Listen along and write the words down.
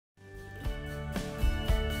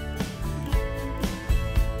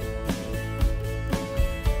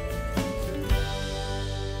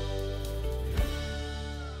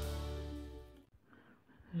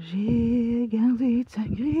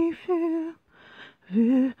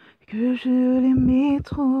vu que je l'aimais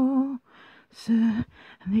trop. Ce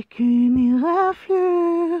n'est qu'une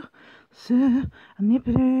éraflure, ce n'est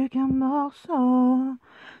plus qu'un morceau.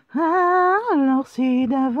 Alors si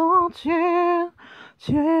d'aventure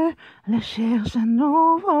tu la cherches à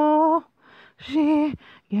nouveau, j'ai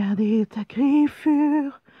gardé ta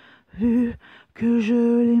griffure, vu que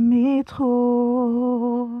je l'aimais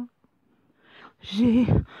trop. J'ai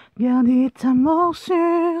gardé ta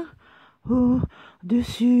morsure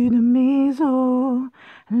au-dessus de mes os,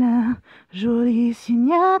 la jolie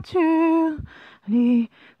signature,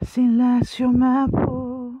 laissez-la sur ma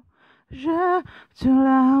peau. Je te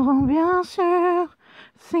la rends bien sûr,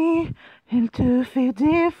 si elle te fait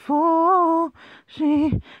défaut.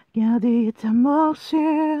 J'ai gardé ta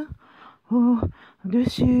morsure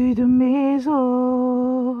au-dessus de mes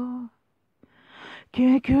os.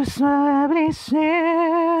 Quelle que soit la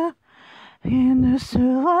blessure, elle ne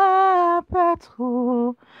sera pas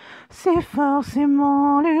trop, c'est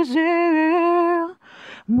forcément l'usure.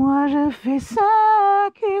 Moi je fais ça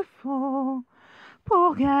qu'il faut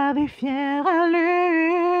pour garder fière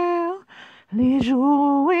allure. Les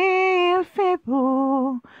jours où il fait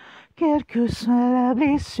beau, quelle que soit la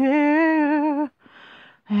blessure,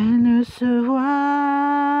 elle ne se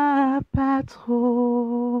voit pas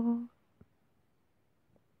trop.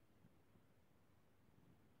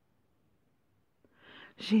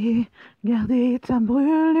 J'ai gardé ta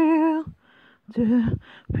brûlure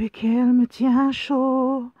depuis qu'elle me tient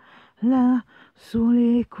chaud, là sous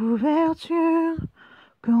les couvertures,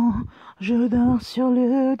 quand je dors sur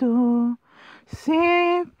le dos.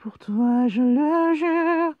 C'est pour toi, je le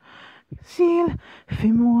jure, s'il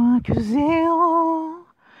fait moins que zéro,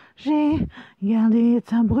 j'ai gardé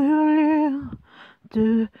ta brûlure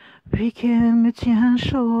depuis qu'elle me tient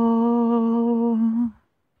chaud.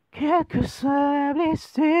 Quelle que soit la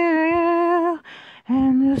blessure,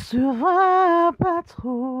 elle ne se voit pas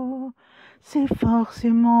trop, c'est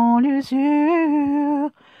forcément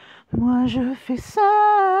l'usure. Moi je fais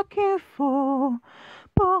ça qu'il faut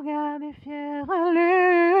pour garder fière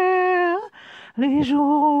allure. Les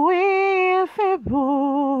jours où il fait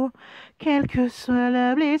beau, quelle que soit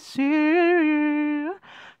la blessure,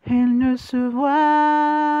 elle ne se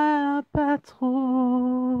voit pas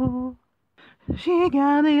trop. J'ai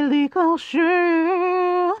gardé l'écorchure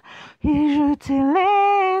et jeté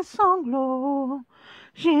les sanglots.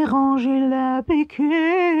 J'ai rangé la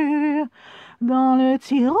piqûre dans le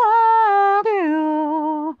tiroir du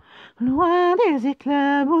haut, loin des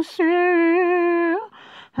éclaboussures,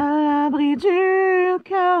 à l'abri du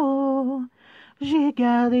chaos. J'ai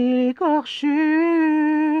gardé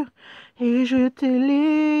l'écorchure et jeté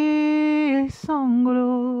les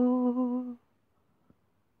sanglots.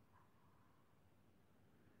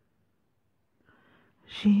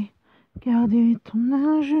 J'ai gardé ton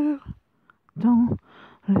injure dans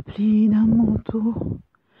le pli d'un manteau,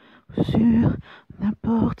 sur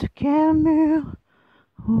n'importe quel mur,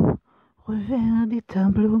 au revers des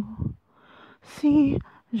tableaux. Si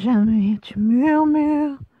jamais tu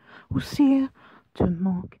murmures ou s'il te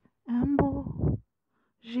manque un mot,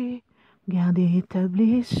 j'ai gardé ta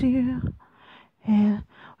blessure, elle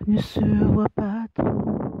ne se voit pas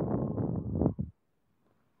trop.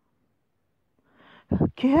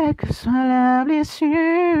 Quelle que soit la blessure,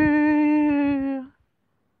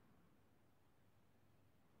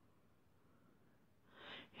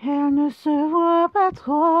 elle ne se voit pas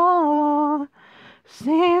trop,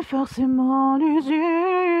 c'est forcément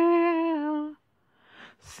l'usure.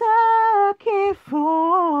 Ça qu'il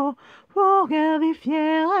faut pour garder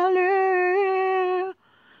fière allure.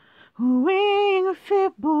 Oui, il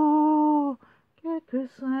fait beau, quelle que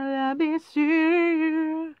soit la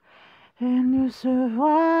blessure, elle ne se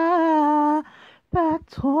voit pas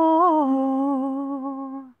trop.